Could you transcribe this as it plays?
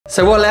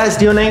So what letters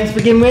do your names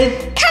begin with?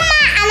 Come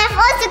on, and I've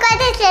also got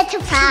this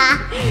little car.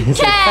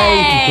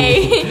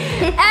 K.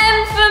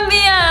 M for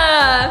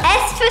Mia.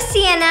 S for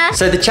Sienna.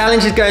 So the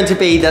challenge is going to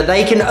be that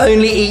they can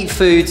only eat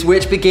foods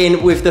which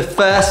begin with the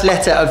first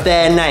letter of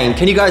their name.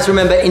 Can you guys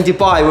remember in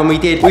Dubai when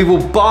we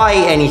will buy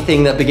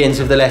anything that begins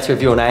with the letter of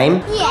your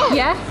name? Yeah.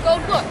 Yeah,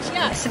 gold watch,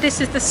 yeah. So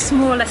this is the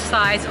smallest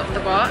size of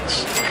the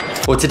watch.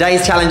 Well,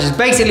 today's challenge is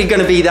basically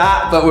going to be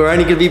that, but we're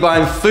only going to be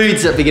buying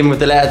foods that begin with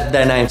the letter of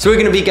their name. So we're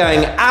going to be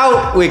going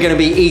out, we're going to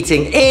be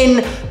eating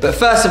in, but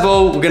first of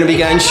all, we're going to be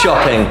going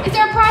shopping. Is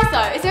there a prize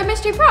though? Is there a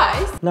mystery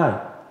prize? No.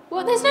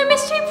 What, there's no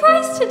mystery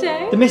prize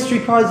today? The mystery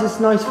prize is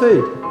nice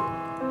food.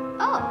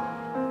 Oh.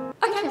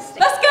 Okay, let's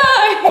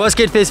go. What's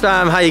good, Fizz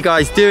fam? How you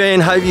guys doing?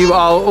 Hope you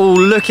are all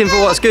looking for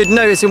what's good,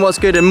 noticing what's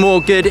good, and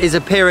more good is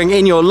appearing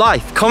in your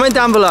life. Comment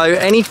down below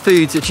any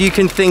foods that you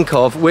can think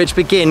of which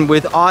begin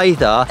with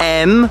either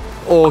M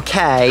or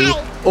K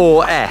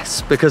or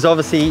S, because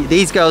obviously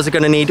these girls are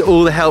going to need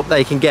all the help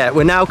they can get.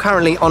 We're now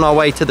currently on our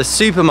way to the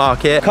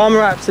supermarket. Karma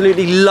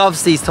absolutely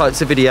loves these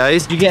types of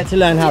videos. You get to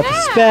learn how to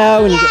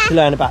spell and you get to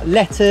learn about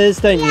letters,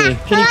 don't you?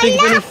 Can you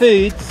think of any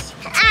foods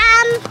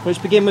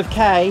which begin with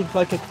K,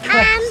 like a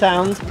K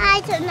sound?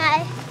 I don't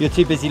know. You're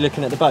too busy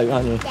looking at the boat,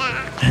 aren't you?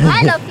 Yeah.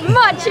 I love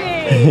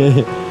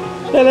mochi.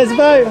 Hey, let's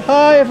vote.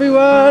 Hi,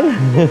 everyone.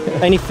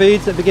 Any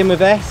foods that begin with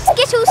S?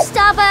 Skittles,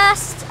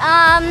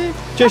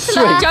 Starburst, Just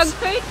sweets. Junk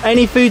food?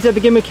 Any foods that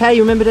begin with K,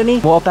 you remembered any?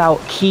 What about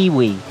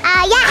kiwi? yeah.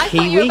 I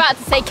thought you were about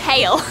to say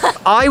kale.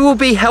 I will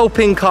be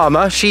helping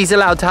Karma. She's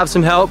allowed to have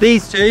some help.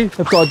 These two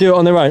have got to do it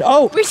on their own.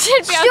 Oh, We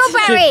should be able to.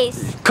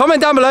 Strawberries.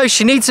 comment down below.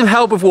 She needs some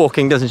help with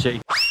walking, doesn't she?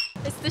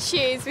 It's the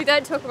shoes. We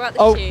don't talk about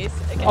the shoes.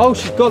 Okay. Oh,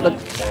 she's got them.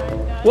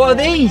 What are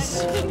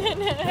these?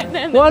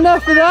 What on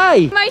earth are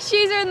they? My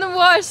shoes are in the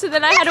wash, so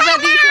then I had to wear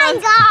these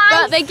ones. guys.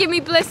 But they give me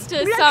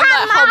blisters, Look so I'm like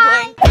at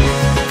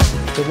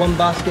hobbling. So one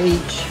basket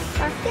each.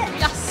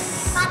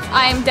 Yes.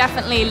 I am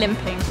definitely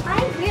limping.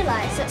 I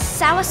realised that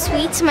sour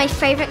sweets are my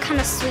favourite kind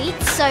of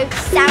sweets, so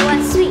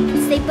sour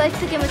sweets. They both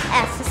begin with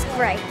S, it's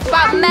great.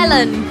 About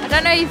melon. I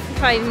don't know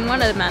if I even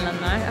wanted a melon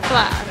though. I feel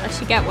like I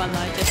should get one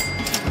though, just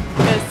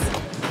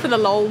because for the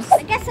lols.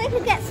 I guess I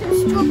could get some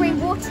strawberry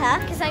water,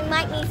 because I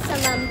might need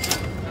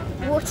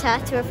some water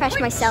to refresh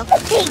myself.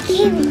 Hey,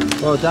 kiwi.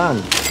 Well done.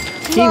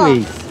 More.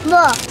 Kiwis.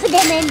 More, put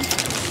them in.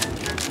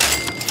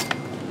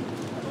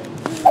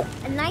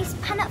 A nice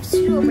pan of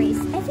strawberries.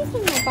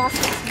 Everything in my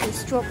basket is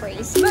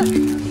strawberries.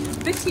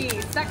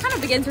 Bitties. That kind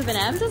of begins with an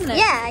M, doesn't it?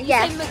 Yeah,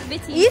 yeah. You say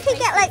McVitties. You could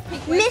get like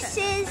Pink whippet.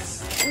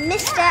 Mrs.,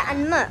 Mr.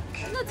 and Muck.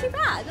 Not too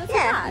bad. Not too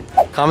Yeah.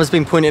 bad. Karma's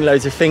been pointing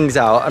loads of things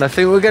out, and I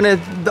think we're gonna,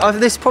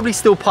 this is probably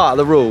still part of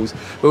the rules,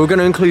 but we're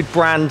gonna include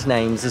brand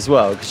names as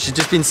well, because she's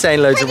just been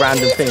saying loads of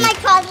random things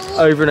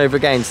over and over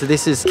again. So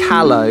this is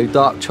Callow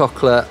dark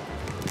chocolate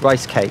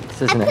rice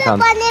cakes, isn't it, Put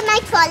Karma? one in my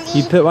trolley.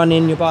 You put one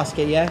in your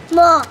basket, yeah?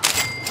 More,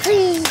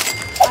 please.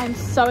 I'm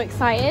so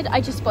excited. I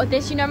just spotted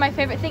this. You know my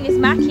favourite thing is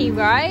Mackie,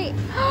 right?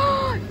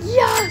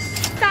 Yes!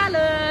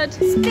 Salad!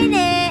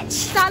 Spinach.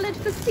 Salad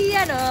for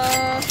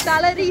Sienna!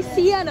 Salady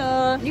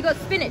Sienna! You got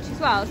spinach as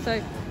well,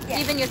 so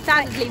even your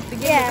salad leaves begin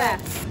with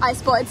that. I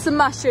spotted some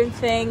mushroom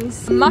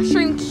things.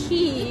 Mushroom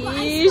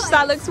quiche.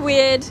 That looks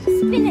weird.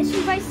 Spinach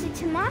and roasted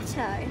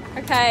tomato.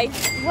 Okay.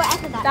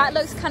 Whatever that That is.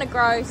 looks kind of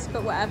gross, but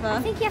I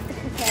whatever. think you have to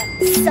cook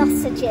it.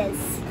 Sausages.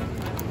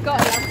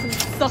 Gotta love some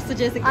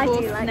sausages, of I course.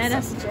 do like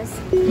Nana.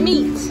 sausages.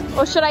 Meat,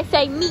 or should I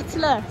say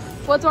meatless?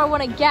 What do I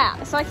want to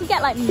get? So I could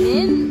get like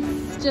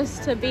mince,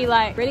 just to be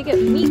like really good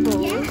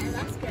meatballs. Yeah,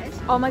 that's good.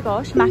 Oh my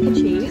gosh, mac and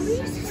cheese.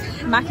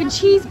 Mac and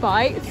cheese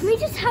bites. Can we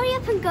just hurry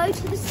up and go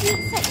to the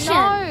sweet section?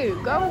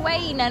 No, go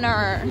away,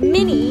 Nana.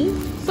 Mini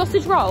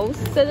sausage rolls,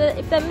 so that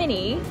if they're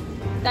mini,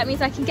 that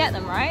means I can get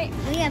them, right?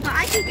 Oh, yeah, but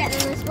I could get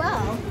them as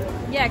well.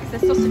 Yeah, because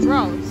they're sausage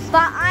rolls.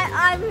 But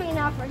I mean,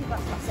 I've already got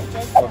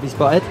sausages. What have you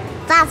spotted?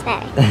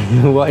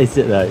 Raspberry. What is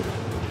it though?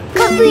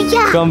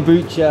 Kombucha.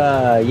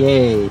 Kombucha,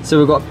 yay. So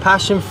we've got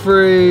passion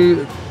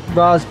fruit,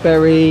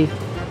 raspberry,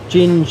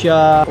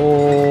 ginger,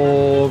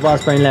 or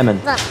raspberry and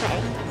lemon.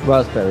 Raspberry.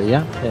 Raspberry,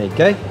 yeah? There you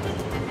go.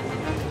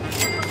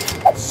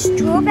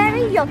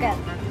 Strawberry yogurt.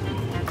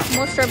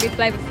 More strawberry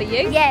flavour for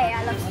you. Yeah,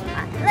 I love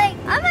strawberry. Like,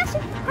 I'm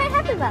actually quite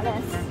happy about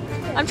this.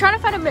 I'm trying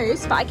to find a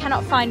mousse, but I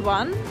cannot find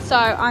one, so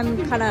I'm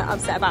kind of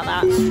upset about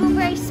that.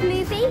 Strawberry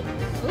smoothie.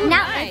 Ooh,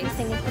 Now nice.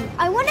 everything is.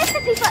 I wonder if the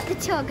people at the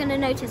till are going to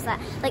notice that,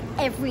 like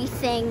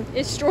everything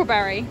It's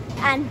strawberry.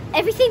 and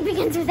everything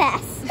begins with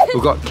S.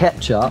 We've got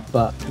ketchup,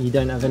 but you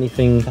don't have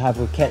anything to have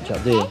with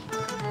ketchup, do you?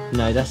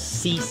 No, that's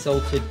sea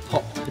salted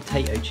popped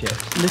potato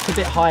chips. Look a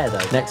bit higher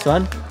though. Next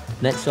one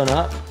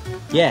up.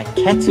 Yeah,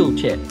 kettle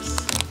chips.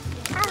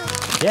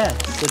 Yeah,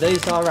 so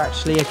those are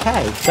actually a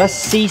K. That's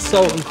sea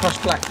salt and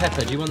crushed black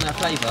pepper. Do you want that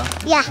flavour?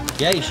 Yeah.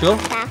 Yeah, you sure?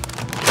 Yeah.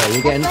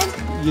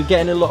 Okay, you're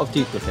getting a lot of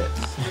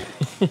duplicates.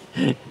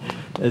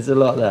 There's a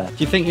lot there. Do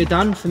you think you're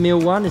done for meal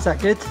one? Is that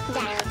good?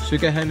 Yeah. Should we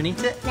go home and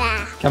eat it?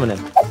 Yeah. Come on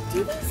then.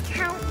 Do these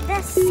count?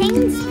 They're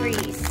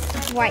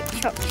Sainsbury's white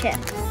chopped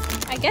chips.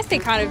 I guess they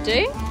kind of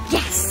do.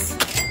 Yes.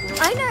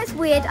 I know it's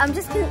weird. I'm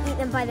just gonna eat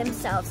them by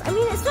themselves. I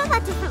mean, it's not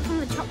that different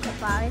from a chocolate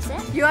bar, is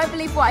it? You won't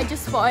believe what I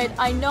just spotted.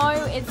 I know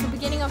it's the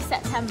beginning of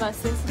September,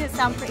 so this could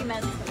sound pretty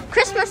mental.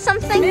 Christmas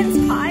something?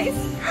 Mince pies.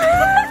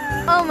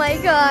 Oh my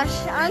gosh,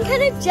 I'm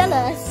kind of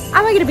jealous.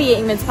 Am I gonna be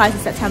eating mince pies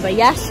in September?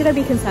 Yes. Should I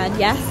be concerned?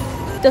 Yes.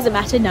 Doesn't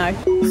matter, no.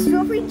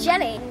 Strawberry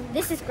jelly.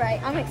 This is great.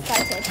 I'm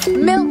excited.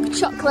 Milk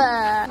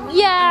chocolate.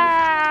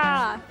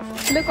 Yeah.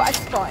 Look what I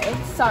spotted.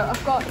 So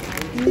I've got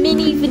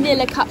mini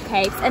vanilla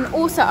cupcakes, and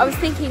also I was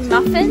thinking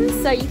muffins.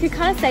 So you could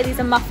kind of say these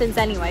are muffins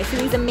anyway. So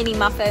these are mini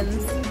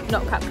muffins,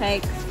 not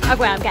cupcakes.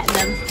 Okay, I'm getting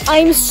them.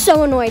 I'm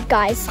so annoyed,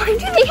 guys. Why do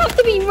they have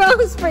to be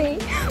raspberry?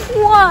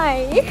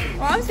 Why?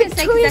 Well, I was going to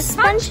say because they're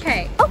sponge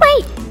cake. Oh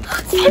wait,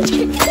 sponge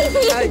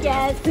cake.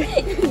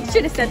 Yes.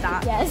 Should have said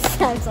that.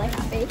 Yes, I'm so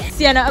happy.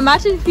 Sienna,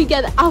 imagine if you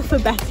get the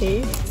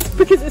alphabeti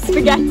because it's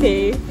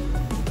spaghetti.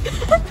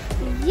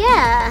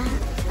 Yeah.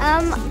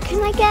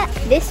 Can I get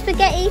this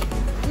spaghetti?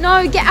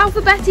 No, get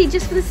alphabeti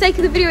just for the sake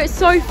of the video. It's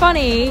so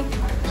funny.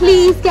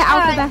 Please get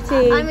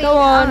alphabeti. I mean, go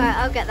on. Alright,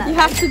 I'll get that. You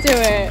have to do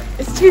it.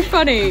 It's too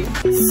funny.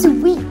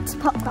 Sweet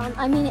popcorn.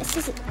 I mean, it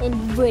says it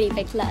in really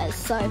big letters,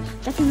 so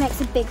definitely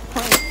makes a big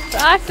point.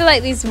 But I feel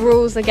like these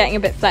rules are getting a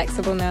bit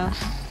flexible now.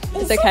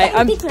 It's okay.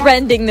 I'm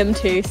bending them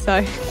too,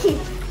 so.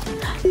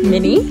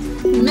 Mini.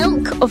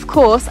 Milk, of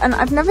course, and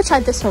I've never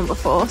tried this one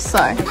before, so.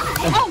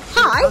 Oh,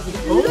 hi.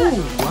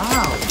 Oh,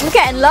 wow. We're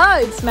getting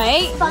loads,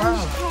 mate. Sponge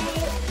cake.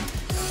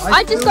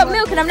 I just got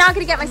milk and I'm now going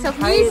to get myself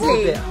A bit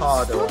muesli.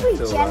 harder, I Strawberry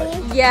feel jelly.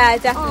 like. Yeah,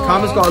 definitely.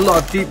 Karma's got a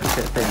lot of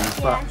duplicate things,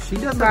 but she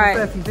does have Right. a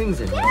fair few things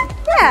in here.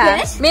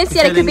 Yeah. Me and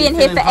Sienna could be in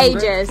here for Feeling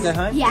ages. hungry? No,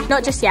 huh? Yeah.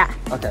 Not just yet.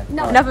 Okay.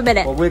 No. Another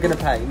minute. Well, we're going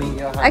to pay. Meet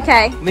you at home.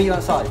 Okay. Meet you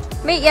outside.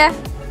 Meet ya.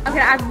 I'm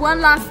gonna add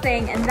one last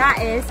thing, and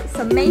that is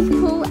some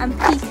maple and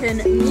pecan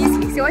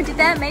muesli. See what I did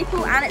there?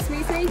 Maple and it's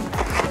muesli.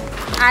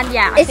 And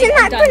yeah, I Isn't think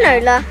I'm that done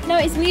now. granola? No,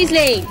 it's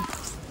muesli.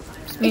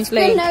 It's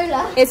muesli.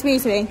 Granola. It's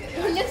muesli.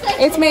 It looks like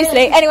It's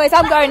muesli. Anyways,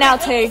 I'm going now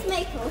too. It's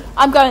maple.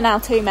 I'm going now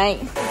too, mate.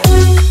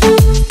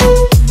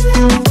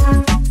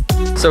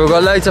 So we've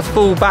got loads of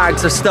full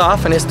bags of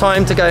stuff, and it's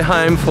time to go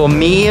home for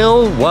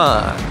meal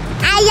work.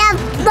 I love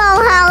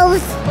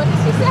moleholes. What did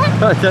she say?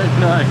 I don't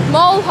know.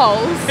 Mole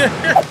holes.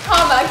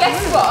 Karma, guess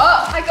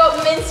what? I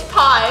got mince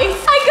pies.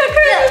 I got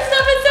Christmas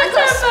stuff in I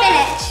got September.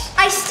 spinach.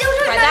 I still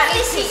don't Right, know that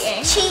if is this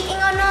cheating. is cheating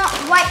or not.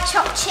 White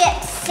chopped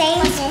chips,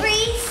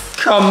 Sainsbury's.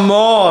 Come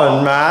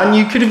on, man.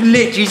 You could have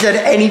literally said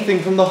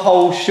anything from the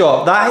whole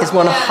shop. That is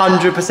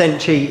 100%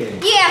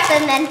 cheating. You have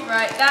them then.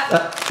 Right,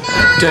 that.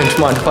 Don't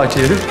mind if I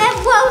do.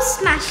 They're well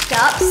smashed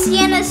up.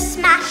 Sienna's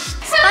smashed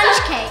sponge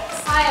cakes.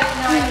 I have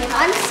no idea.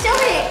 I'm still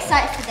really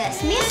excited for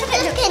this. Mia said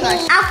it looks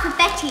good.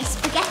 Alphabeti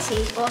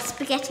spaghetti, or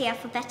spaghetti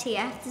alphabeti.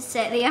 I have to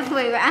say it the other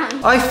way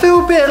around. I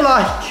feel a bit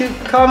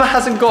like Karma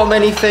hasn't got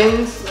many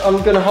things. I'm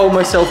going to hold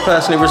myself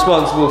personally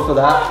responsible for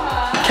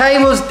that.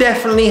 Kay was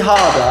definitely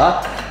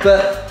harder,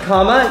 but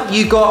Karma,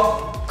 you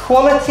got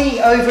quality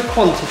over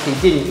quantity,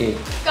 didn't you?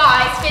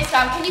 Guys, Fizz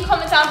fam, can you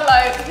comment down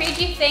below who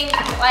do you think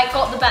like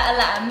got the better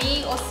letter,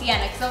 me or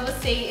Sienna? Because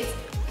obviously it's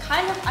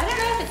kind of, I don't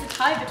know if it's a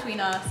tie between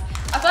us.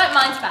 I feel like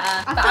mine's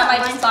better, but I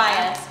might just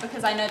biased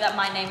because I know that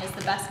my name is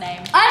the best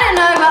name. I don't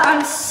know, but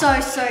I'm so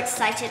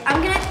excited.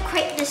 I'm gonna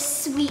create this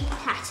sweet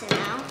platter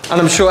now. And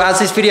I'm sure as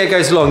this video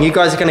goes along, you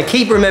guys are going to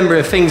keep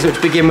remembering things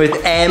which begin with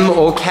M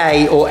or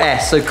K or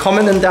S. So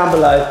comment them down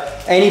below,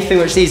 anything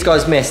which these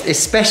guys missed,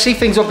 especially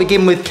things that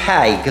begin with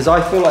K, because I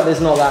feel like there's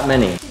not that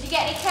many. Did you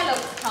get any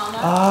Kellogg's, Karma?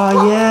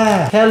 Oh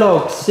yeah,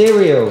 Kellogg's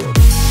cereal.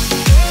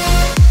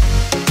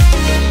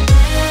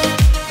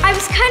 I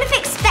was kind of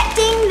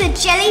expecting the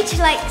jelly to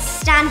like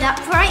stand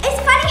upright. It's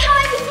funny how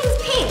everything's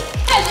pink.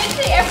 Yeah,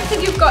 literally everything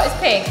you've got is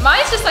pink.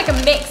 Mine's just like a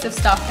mix of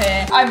stuff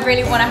here. I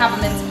really want to have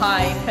a mince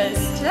pie because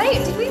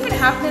did we even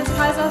have mince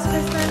pies last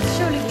Christmas?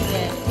 Surely we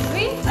did. Did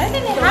we? I don't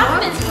think they have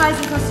mince pies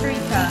in Costa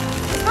Rica.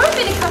 It's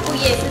probably been a couple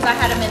years since I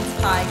had a mince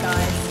pie,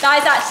 guys.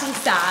 That is actually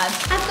sad.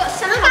 I've got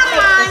some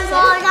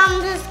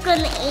I'm just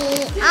gonna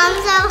eat. I'm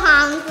so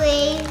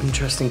hungry.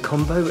 Interesting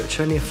combo which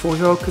only a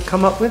 4-year-old could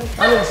come up with.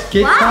 That looks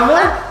good, Wow.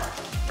 Karma.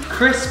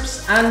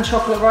 Crisps and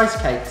chocolate rice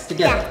cakes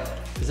together.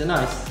 Is it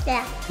nice?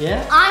 Yeah.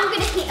 Yeah? I'm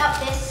gonna heat up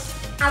this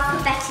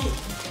alphabeti.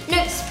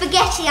 No,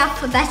 spaghetti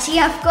alphabeti.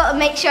 I've got to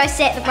make sure I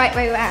say it the right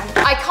way around.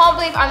 I can't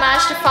believe I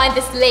managed to find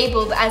this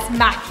labeled as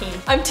maki.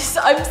 I'm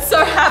so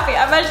happy.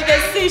 I managed to get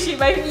sushi,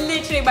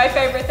 literally my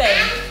favorite thing.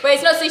 Wait,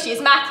 it's not sushi,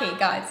 it's maki,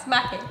 guys.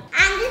 Maki.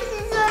 And this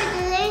is so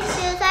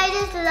delicious. I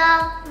just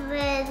love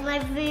it. My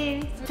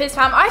food. Fizz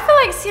fam, I feel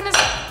like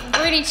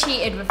Sienna's really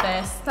cheated with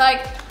this.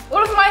 Like,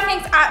 all of my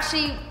things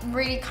actually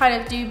really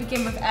kind of do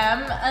begin with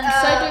M, and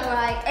so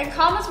do and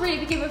Karma's really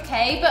begin with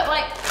K, but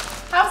like,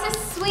 how's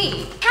this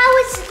sweet? How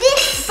is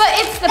this? But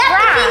it's the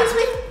that brand. begins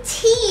with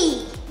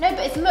T. No,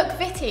 but it's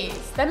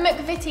McVitie's. They're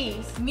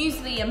McVitie's.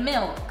 Muesli and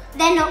milk.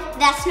 They're not.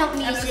 That's not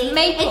And it's muesli.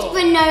 maple. It's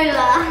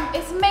granola.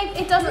 It's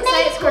it doesn't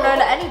say it's Maple.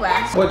 granola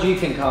anywhere. What do you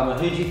think, Karma?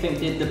 Who do you think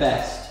did the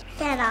best?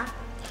 Sarah.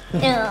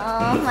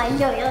 Oh, my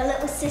loyal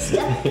little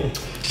sister.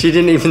 She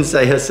didn't even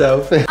say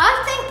herself.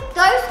 I think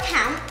those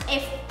count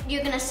if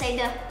you're gonna say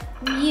the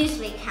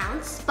muesli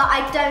counts, but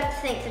I don't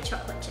think the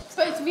chocolate chips.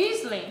 But it's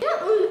muesli.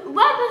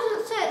 Why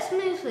does it say it's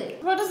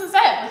muesli? Well, it doesn't say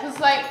it because,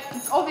 like,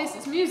 it's obvious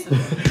it's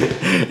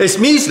muesli. It's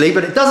muesli,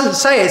 but it doesn't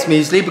say it's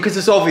muesli because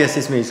it's obvious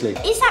it's muesli.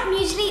 Is that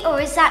muesli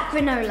or is that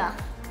granola?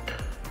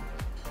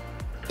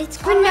 It's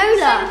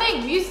granola.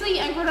 Same thing. Muesli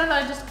and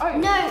granola are just oats.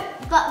 No,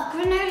 but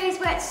granola is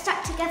where it's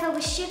stuck together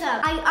with sugar.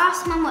 I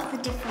asked Mum what the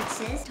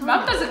difference is.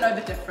 Mum doesn't know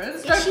the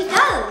difference. Yes, she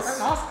does.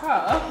 Don't ask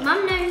her.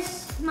 Mum knows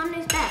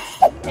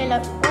best. Okay,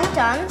 look, all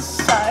done.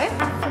 So,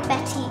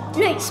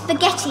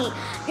 spaghetti.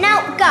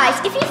 Now, guys,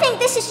 if you think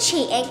this is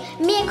cheating,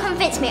 Mia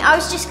convinced me. I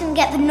was just gonna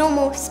get the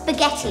normal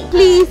spaghetti.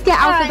 Please get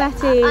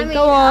alphabetti. I mean,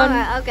 Go on.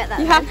 Alright, I'll get that.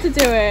 You have to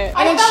do it.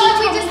 And then I felt like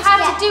she we just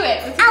had to do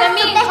it because then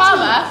me and alphabetti.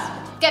 Karma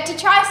get to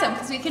try some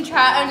because we can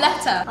try our own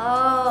letter.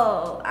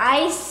 Oh,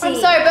 I see. I'm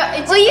sorry, but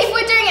if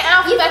we're doing an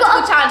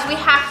alphabetical challenge, we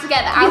have to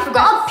get the alphabet. You've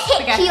got to pick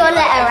spaghetti, your right?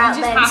 letter You out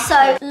just then. have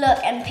So to. look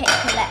and pick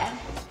your letter.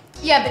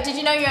 Yeah, but did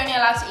you know you're only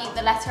allowed to eat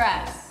the letter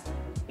S?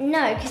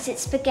 No, because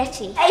it's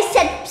spaghetti. I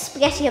said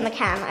spaghetti on the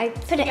can. I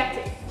put it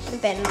in the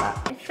bin, but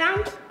I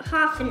found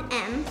half an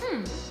M.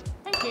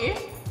 Thank you.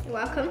 You're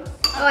welcome.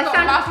 I've got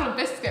a mouthful of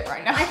biscuit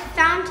right now. I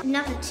found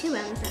another 2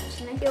 M's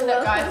actually. You're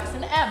Look, welcome. guys, it's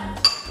an M.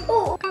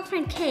 Oh, I can't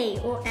find K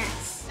or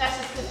S. That's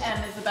just because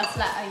M is the best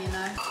letter, you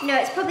know. No,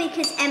 it's probably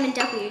because M and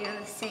W are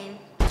the same.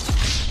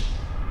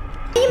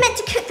 You meant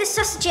to cook the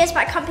sausages, but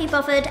I can't be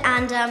bothered,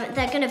 and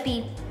they're gonna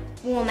be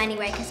warm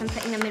anyway because I'm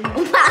putting them in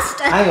warm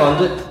pasta. Hang on,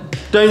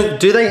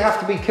 do they have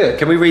to be cooked?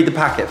 Can we read the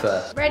packet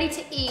first? Ready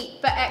to eat,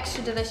 but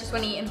extra delicious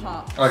when eaten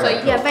hot. Okay, So,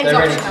 yeah, they're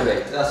ready to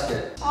eat. That's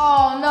good.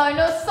 Oh no,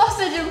 not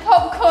sausage and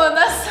popcorn.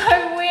 That's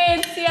so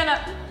weird, Sienna.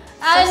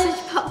 And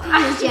Sausage,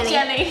 popcorn, and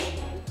jelly.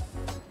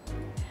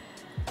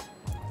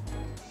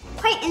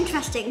 Quite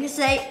interesting because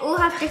they all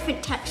have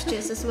different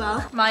textures as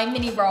well. My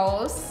mini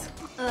rolls.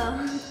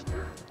 I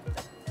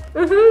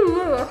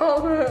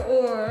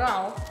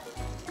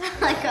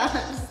can't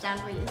understand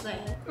what you're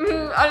saying.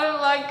 I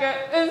don't like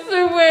it. It's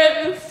too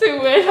weird. It's too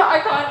weird. I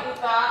can't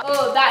eat that.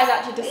 Oh, that is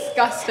actually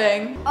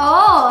disgusting.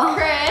 Oh!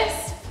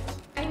 Crisp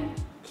and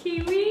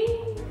kiwi.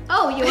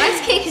 Oh, your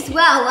rice cake as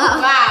well.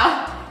 Wow.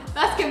 Wow,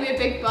 that's gonna be a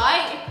big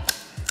bite.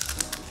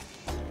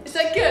 Is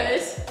that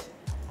good?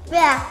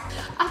 Yeah.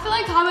 I feel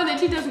like Karma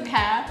literally doesn't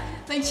care.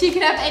 Like she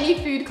could have any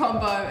food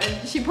combo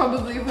and she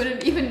probably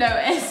wouldn't even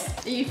notice.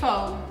 Are you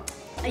full?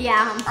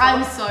 Yeah,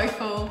 I'm so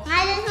full.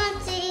 I just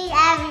want to eat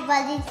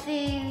everybody's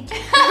food.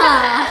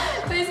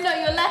 But it's not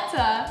your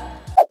letter.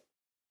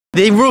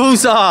 The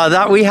rules are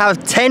that we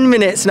have 10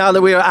 minutes now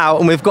that we are out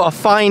and we've got to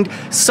find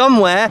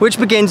somewhere which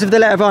begins with the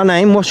letter of our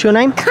name. What's your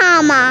name?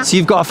 Karma. So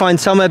you've got to find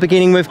somewhere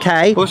beginning with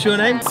K. What's your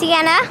name?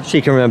 Sienna. She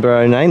can remember her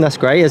own name, that's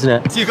great, isn't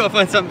it? So you've got to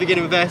find something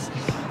beginning with S.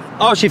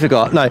 Oh, she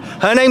forgot. No,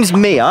 her name's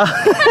Mia.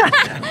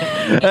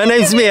 Her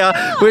name's Mia,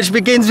 which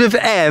begins with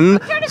M.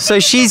 So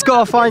she's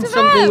got to find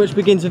something which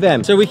begins with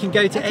M. So we can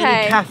go to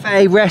any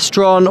cafe,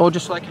 restaurant, or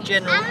just like a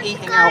general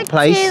eating out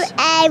place. To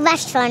a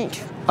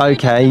restaurant.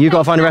 Okay, you've got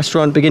to find a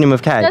restaurant beginning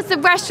with K. Does the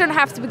restaurant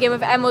have to begin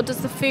with M or does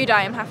the food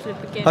item have to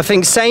begin? I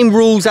think same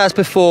rules as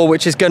before,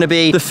 which is going to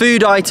be the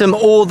food item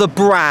or the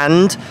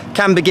brand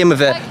can begin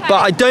with it. Okay.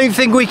 But I don't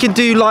think we can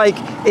do like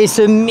it's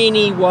a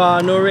mini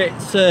one or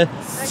it's a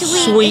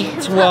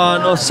sweet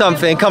one or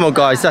something. Come on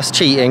guys, that's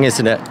cheating,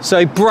 isn't it?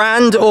 So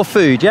brand or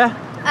food, yeah?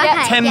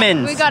 Okay. 10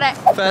 mins. We got it.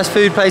 First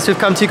food place we've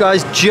come to,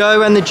 guys,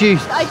 Joe and the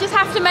Juice. I just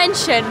have to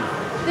mention,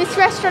 this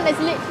restaurant is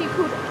literally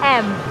called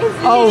M. It's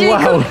Oh, literally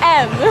wow. called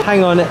M.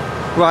 Hang on.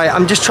 Right,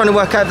 I'm just trying to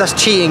work out if that's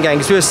cheating again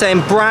because we were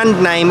saying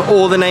brand name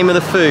or the name of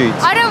the food.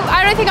 I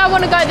don't think I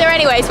want to go there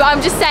anyways, but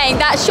I'm just saying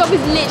that shop is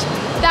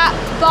that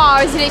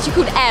bar is literally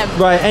called M.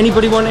 Right,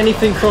 anybody want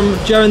anything from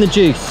Joe and the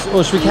Juice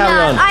or should we carry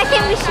on? I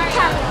think we should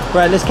carry on.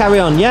 Right, let's carry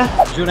on,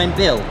 yeah? Is your name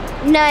Bill?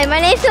 No, my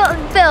name's not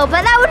Bill,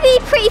 but that would be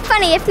pretty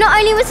funny if not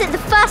only was it the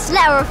first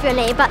letter of your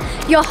name, but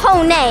your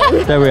whole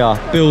name. There we are,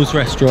 Bill's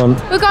restaurant.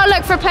 We've got to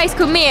look for a place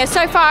called Mia.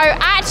 So far, I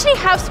actually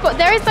have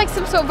there is like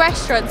some sort of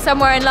restaurant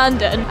somewhere in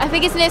London. I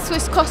think it's near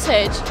Swiss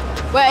Cottage,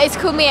 where it's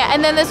called Mia.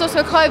 And then there's also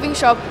a clothing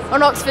shop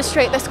on Oxford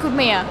Street that's called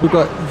Mia. We've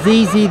got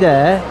ZZ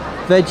there,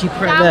 veggie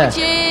pret there.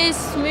 Sandwiches,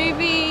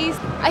 smoothies.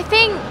 I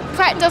think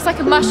Pret does like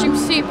a mushroom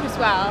soup as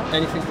well.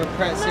 Anything for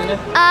Pret's in it?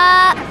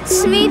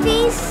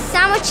 Smoothies,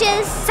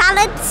 sandwiches,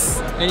 salads.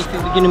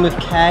 Anything beginning with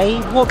K?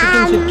 What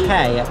begins with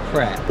K at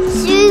Pret?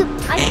 Soup.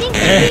 I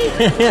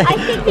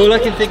think All I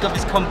can think of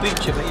is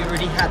kombucha, but you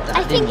already had that.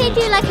 I think they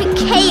do like a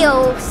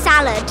kale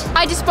salad.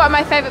 I just bought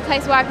my favourite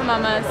place,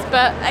 Wagamama's,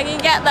 but I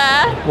can get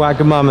there.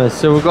 Wagamama's.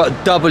 So we've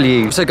got W.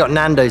 We've also got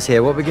Nando's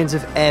here. What begins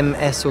with M,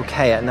 S, or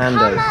K at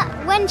Nando's?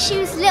 Mama, when she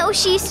was little,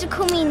 she used to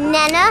call me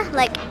Nena,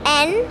 like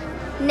N.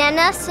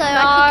 Nena, so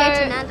I could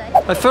go to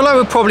Nando's. I feel like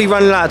we're probably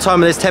running out of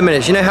time in this 10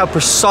 minutes. You know how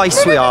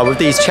precise we are with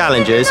these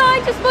challenges. No,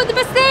 I just bought the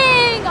best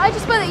thing. I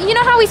just bought you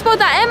know how we spelled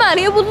that M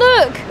earlier? Well,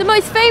 look, the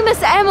most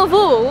famous M of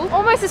all,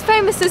 almost as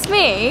famous as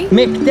me.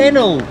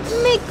 McDonald's.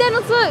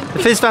 McDonald's, look. The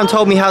Fizz fam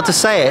told me how to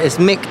say it. It's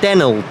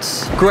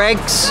McDonald's.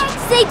 Greg's.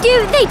 they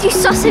do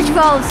sausage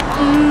rolls.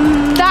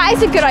 That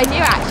is a good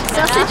idea, actually.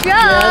 Sausage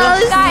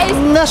rolls.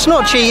 That's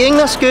not cheating,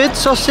 that's good.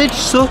 Sausage,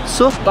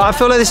 But I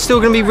feel like this is still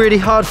going to be really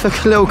hard for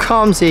little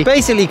Calmsy.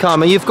 Basically,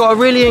 Karma, you've got a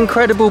really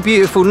incredible,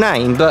 beautiful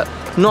name, but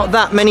not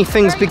that many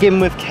things begin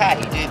with K,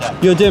 do they?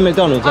 You're doing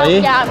McDonald's, are you?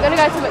 Yeah, I'm going to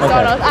go to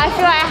McDonald's. Okay. I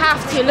feel like I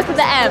have to. Look at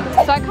the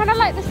M. So I kind of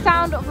like the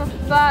sound of a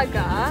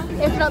burger.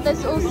 If not,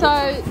 there's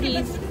also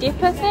these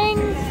dipper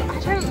things. I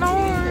don't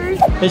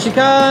know. Here she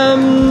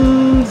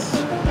comes.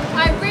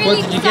 I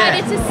really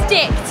decided to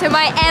stick to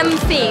my M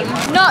theme.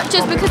 Not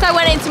just because I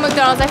went into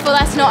McDonald's. I feel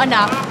that's not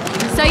enough.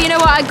 So you know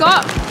what I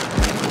got?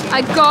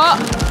 I got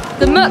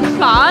the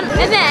McPlant,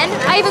 and then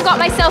I even got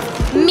myself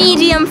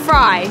medium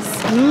fries.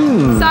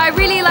 So I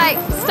really like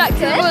stuck to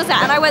the rules there,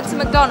 and I went to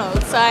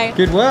McDonald's. So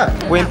good work.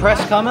 We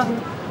impressed, Karma?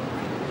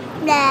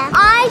 Yeah.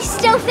 I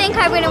still think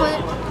I really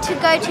want to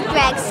go to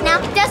Greg's.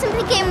 Now it doesn't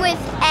begin with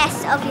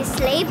S,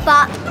 obviously,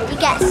 but you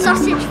get a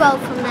sausage roll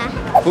from there.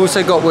 We've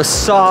also got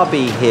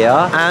wasabi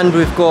here, and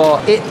we've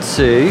got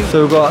itsu.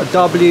 So we've got a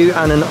W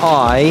and an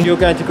I. You're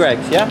going to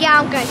Greg's, yeah?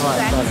 Yeah, I'm going to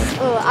Greg's.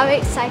 Oh, I'm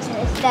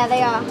excited. There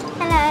they are.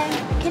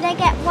 Hello. Could I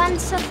get one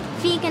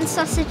vegan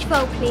sausage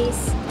roll,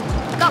 please?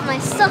 Got my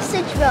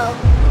sausage roll.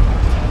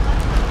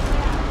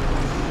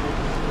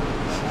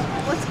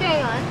 What's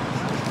going on?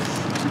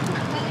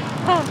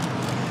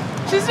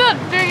 she's not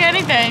doing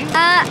anything.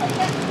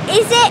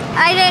 Is it?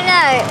 I don't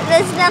know.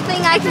 There's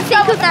nothing I can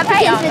think of that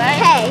begins with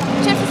K.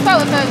 Chips are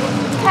spelled with a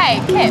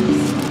K. Kips.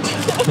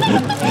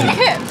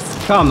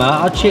 Kips. Karma,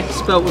 are chips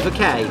spelled with a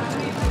K?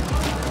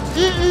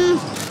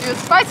 You're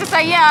supposed to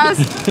say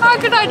yes. How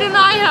could I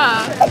deny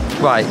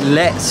her? Right,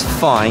 let's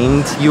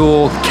find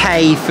your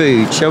K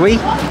food, shall we?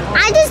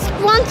 I just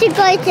want to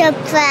go to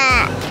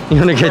Pret. You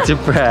want to go to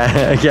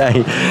Pret?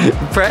 Okay.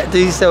 Pret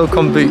do sell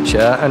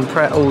kombucha, and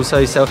Pret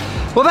also sell...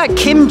 What about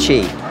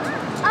kimchi? Oh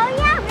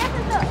yeah, we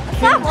haven't got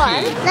that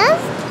one.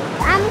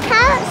 That's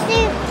carrot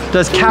soup.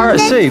 Does carrot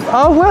soup?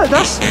 Oh, well,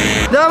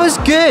 that was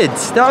good.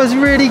 That was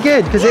really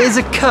good, because it is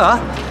a K,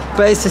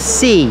 but it's a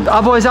C.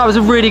 Otherwise, that was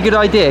a really good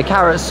idea,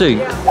 carrot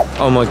soup.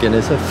 Oh my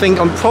goodness, I think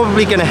I'm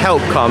probably going to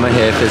help Karma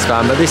here, Fizz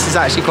fan, but this is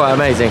actually quite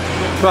amazing.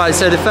 Right,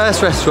 so the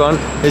first restaurant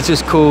is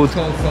just called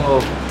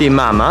Coco di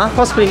Mama.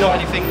 Possibly not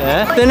anything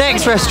there. The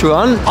next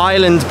restaurant,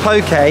 Island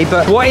Poke,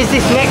 but what is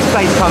this next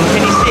place, Karma?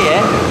 Can you see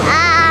it?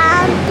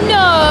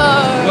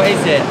 No. What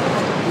is it?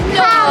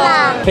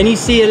 No. Can you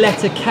see a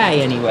letter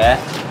K anywhere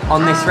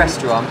on this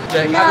restaurant?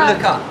 Look, have a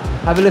look up.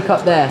 Have a look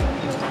up there.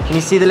 Can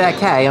you see the letter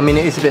K? I mean,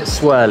 it is a bit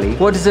swirly.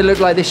 What does it look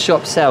like this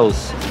shop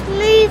sells?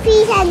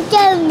 Movies and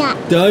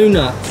donuts.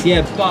 Donuts,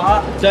 yeah,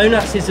 but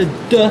donuts is a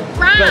D,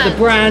 but the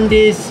brand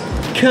is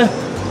K.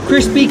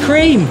 Krispy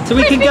Kreme. So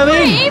we can go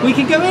in. We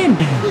can go in.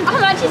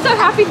 I'm actually so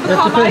happy for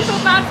Karma. I feel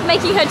bad for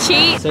making her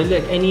cheat. So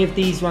look, any of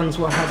these ones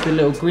what have the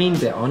little green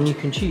bit on, you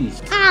can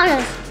choose.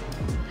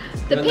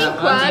 The pink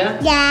one.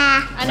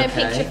 Yeah. I know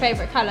pink's your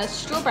favourite colour.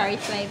 Strawberry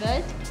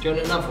flavoured. Do you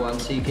want another one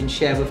so you can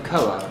share with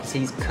Koa? Because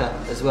he's K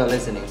as well,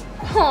 isn't he?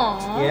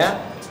 Aww. Yeah?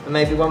 And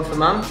maybe one for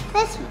Mum?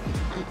 This one.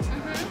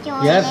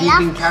 Yeah,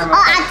 vegan caramel.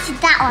 Oh, actually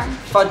that one.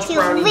 Fudge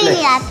brownie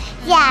really bliss. like,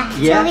 yeah,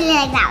 Yeah? I really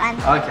like that one.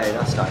 Okay,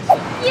 that's nice.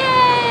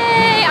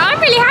 Yay! I'm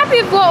really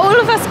happy with what all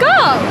of us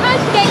got.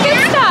 Managed to get good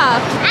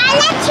stuff.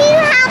 I let you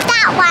have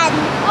that one.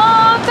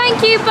 Oh, thank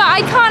you, but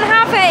I can't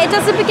have it. It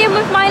doesn't begin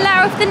with my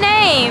letter of the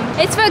name.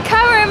 It's for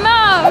Koa and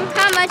Mum.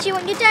 How much you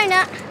want your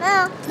donut?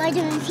 Oh, my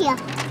donut's here.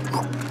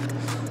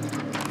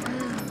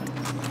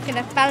 I'm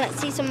gonna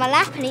balance these on my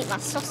lap and eat my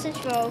sausage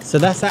roll. So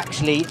that's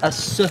actually a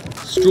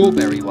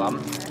strawberry one,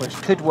 which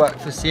could work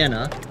for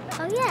Sienna,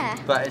 Oh yeah.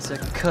 but it's a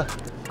K.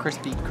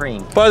 Krispy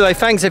Kreme. By the way,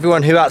 thanks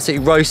everyone who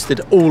absolutely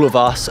roasted all of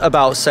us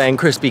about saying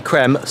Krispy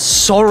Kreme.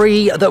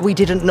 Sorry that we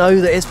didn't know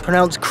that it's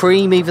pronounced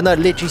cream, even though it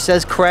literally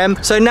says creme.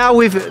 So now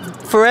we've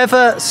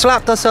forever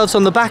slapped ourselves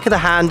on the back of the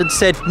hand and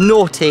said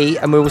naughty,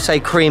 and we will say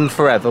cream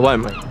forever,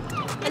 won't we?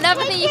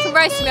 Another thing you can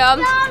roast me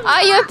on.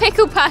 Are you a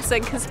pickle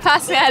person? Because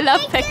personally, I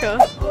love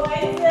pickles.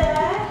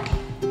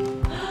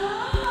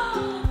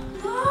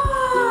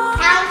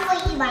 Pound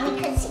for you, Mommy,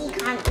 because he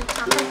can't eat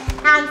chocolate.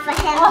 Pound for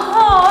him.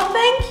 Oh,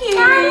 thank you.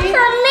 Pound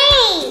for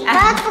me.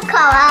 Pound for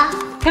Koa.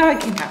 Koa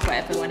can have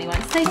whatever one he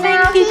wants. Say Now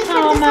thank you, he can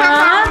just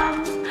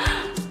have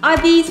Karma. Are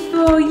these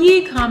for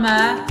you,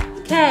 Karma?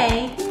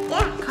 Okay.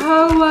 Yeah.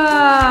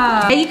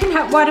 Koa. You can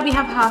have. Why do we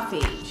have half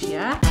each?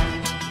 Yeah.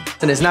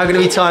 And it's now going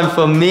to be time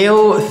for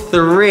meal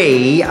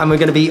 3, and we're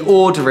going to be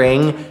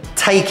ordering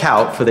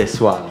takeout for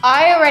this one.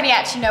 I already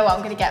actually know what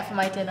I'm going to get for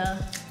my dinner.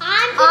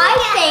 I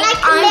think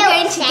I'm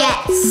going to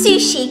get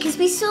sushi because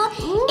we saw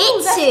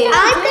Itsu.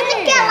 I'm going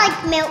to get like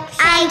milkshake.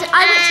 And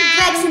I went to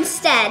Greg's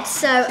instead,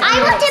 so I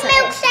want a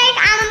milkshake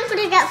and I'm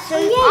going to get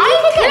sushi. I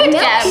could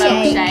get a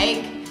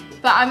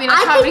milkshake. But I mean,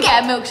 I can't really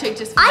get a milkshake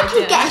just for I my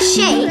could dinner. get a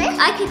shake.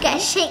 I could get a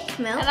shake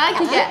milk. And I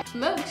could get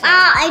milkshake.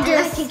 I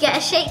I could get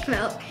a shake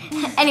milk.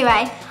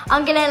 Anyway,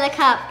 I'm gonna look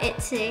up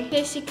Itzy.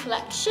 Sushi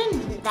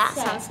collection. That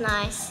set. sounds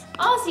nice.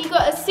 Oh, so you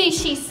got a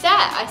sushi set.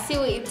 I see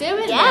what you're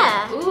doing.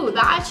 Yeah. There. Ooh,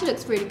 that actually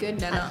looks really good,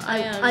 Nana.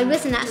 I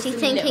wasn't actually just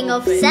a thinking little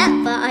of bit- set,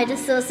 but I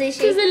just saw sushi.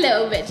 Just a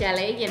little bit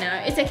jelly, you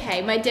know. It's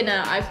okay. My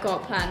dinner I've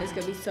got planned is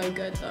gonna be so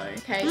good though.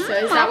 Okay, so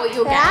is that what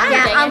you'll get? Yeah,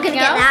 Anything- I'm gonna anything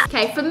get else? that.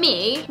 Okay, for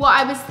me, what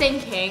I was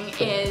thinking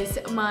is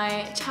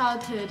my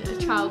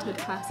childhood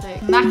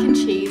classic. Mac and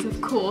cheese, of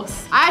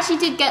course. I actually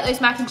did get those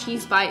mac and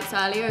cheese bites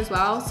earlier as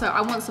well, so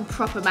I want some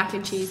proper mac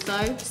and cheese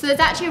though. So there's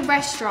actually a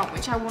restaurant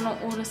which I want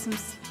to order some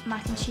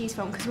mac and cheese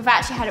from because we've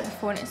actually had it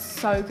before and it's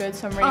so good,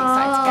 so I'm really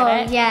excited to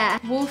get it. Yeah.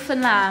 Wolf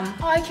and lamb.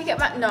 Oh, I could get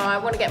no, I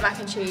want to get mac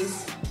and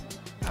cheese.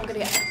 I'm gonna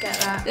get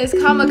that. There's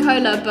Karma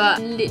Cola,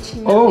 but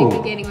literally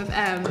nothing beginning with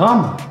M.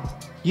 Come,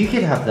 you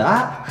could have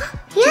that.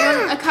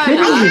 Yeah. A cola. Could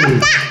you?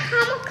 That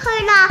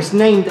Coca-Cola. It's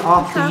named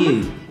after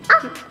you.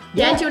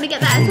 Yeah, do you want to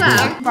get that as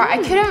well? Right,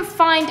 I couldn't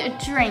find a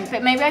drink,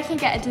 but maybe I can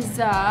get a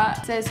dessert.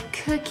 There's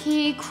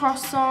cookie,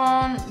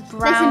 croissant,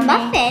 brownie. There's a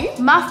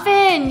muffin.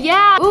 Muffin,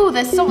 yeah. Ooh,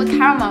 there's salted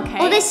caramel cake.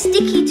 Or there's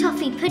sticky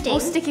toffee pudding. Or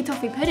sticky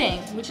toffee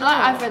pudding. Would you like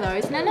either of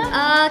those, Nana?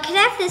 Can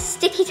I have the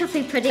sticky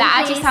toffee pudding,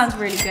 That please? actually sounds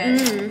really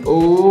good.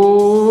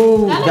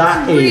 Oh,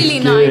 That looks really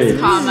good. nice,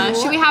 Karma.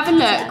 Should we have a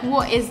look?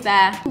 What is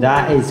there?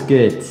 That is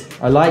good.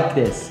 I like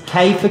this.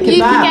 K for kebab.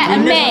 You can get a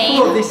we never main.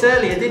 thought of this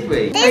earlier, did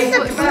we? This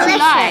What looks would you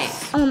like?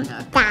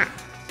 delicious. That.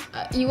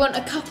 You want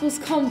a couple's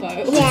combo?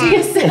 Yeah.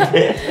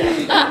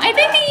 I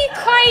don't think you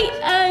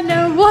quite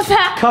know what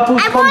that.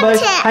 Couples I combo. want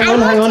it, Hang I on,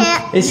 hang on.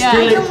 want it. It's Yeah.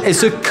 still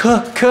it's a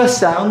k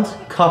sound.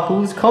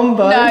 Couples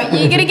combo. No,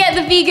 you're gonna get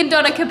the vegan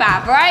doner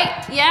kebab, right?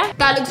 Yeah?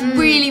 That looks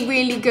really,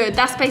 really good.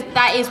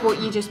 That is what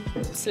you just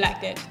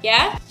selected,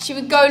 yeah? Should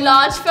we go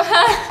large for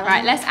her? All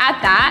right, let's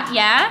add that,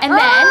 yeah? And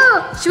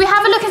then, should we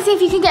have a look and see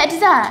if you can get a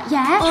dessert,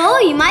 yeah? Oh,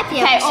 you might be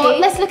Okay, able to.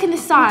 let's look in the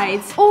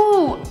sides.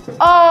 Oh,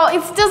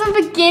 it doesn't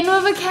begin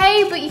with a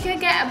K, but you can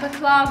get a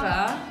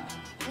baklava.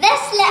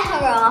 Let's let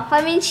her off.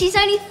 I mean, she's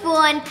only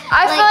 4 and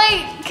I feel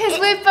like, because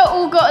we've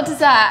all got a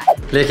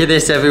dessert. Look at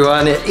this,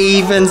 everyone. It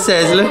even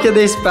says, look at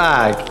this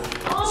bag.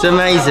 It's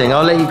amazing.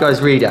 I'll let you guys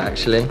read it,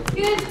 actually.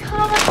 Good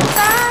Karma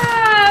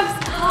kebabs.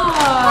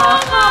 Oh,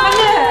 Karma,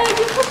 look,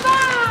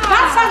 kebab.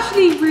 That's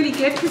actually really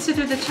good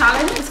considering the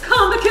challenge. It's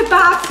Karma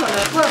kebabs on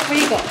it. What have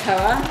we got,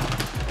 Koa?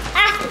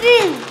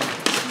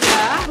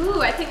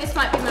 Ooh, I think this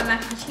might be my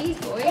mac and cheese,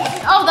 boys.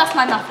 Oh, that's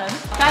my muffin.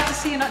 Glad to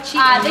see you're not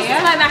cheating This here.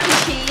 is my mac and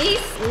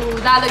cheese. Ooh,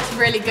 that looks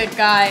really good,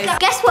 guys.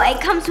 guess what? It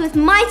comes with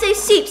miso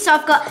soup, so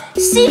I've got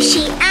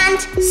sushi and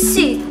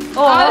soup.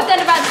 I was then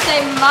about to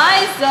say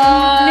miso.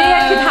 Mia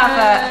could have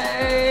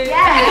it.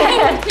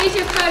 Yeah. Here's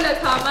your cola,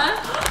 Karma.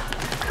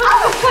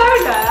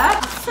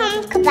 Coca-Cola?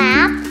 Some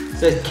kebab.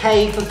 So it's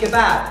K for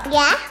kebab.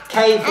 Yeah.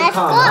 K for I've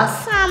got karma.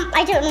 some,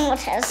 I don't know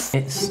what it is.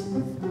 It's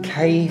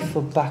K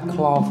for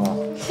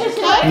baklava.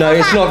 No,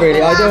 it's not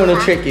really. I don't want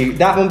to trick you.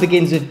 That one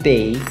begins with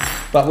B,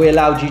 but we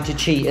allowed you to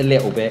cheat a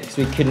little bit because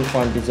we couldn't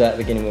find dessert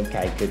beginning with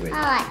K, could we?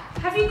 Alright.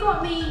 Have you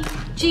got the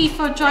G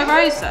for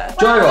gyrosa?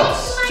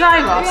 Gyros.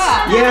 Gyros.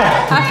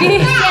 Yeah. Have you?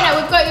 Yeah,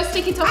 no, we've got your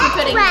sticky toffee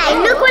pudding. Right,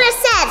 look what it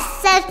says.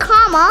 It says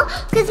karma,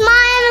 because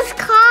mine is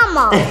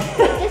karma.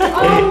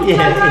 Oh,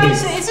 Yeah, it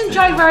gyrosa. Isn't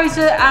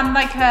gyrosa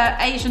like a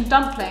Asian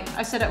dumpling?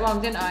 I said it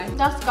wrong, didn't I?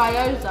 That's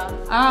gyoza.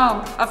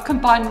 Oh, I've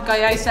combined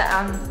gyoza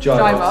and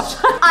Gyros.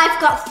 gyros. I've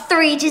got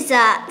 3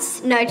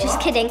 desserts. No, just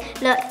kidding.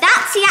 Look,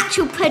 that's the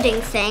actual pudding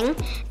thing.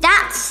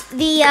 That's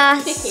the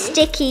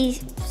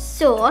sticky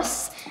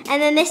sauce. And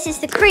then this is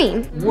the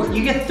cream. What?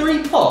 You get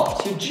 3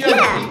 pots? You're joking?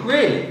 Yeah.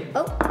 Really?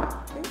 Oh.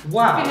 You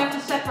Wow. have to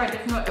separate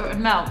it, if not it would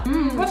melt.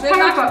 What's Good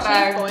Koa mac got and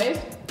there? cheese,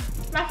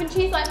 boys. Mac and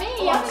cheese like me.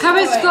 Yeah.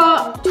 Koa's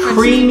got...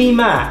 Creamy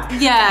Mac.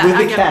 Yeah, With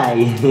I a get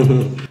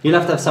K. You'll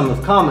have to have some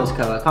of Karma's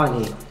Koa,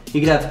 can't you? You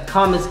could have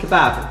Karma's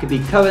kebab. It could be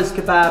Koa's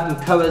kebab and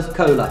Koa's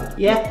cola.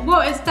 Yeah?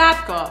 What has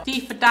Dad got?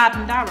 D for Dad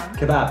and Darren.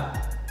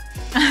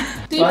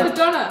 Kebab. Do Right. for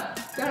doner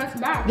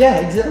kebab. Yeah,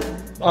 exactly.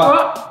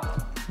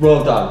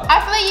 Well done.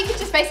 I feel like you could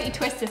just basically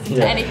twist this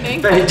into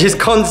anything. Just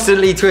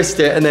constantly twist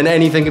it and then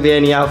anything could be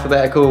any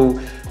alphabetical,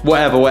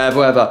 whatever.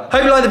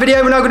 Hope you like the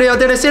video. We're not going to do our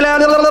dinner. See you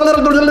later.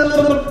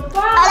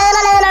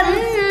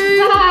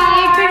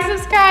 Bye. Click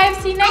subscribe.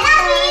 See you next time.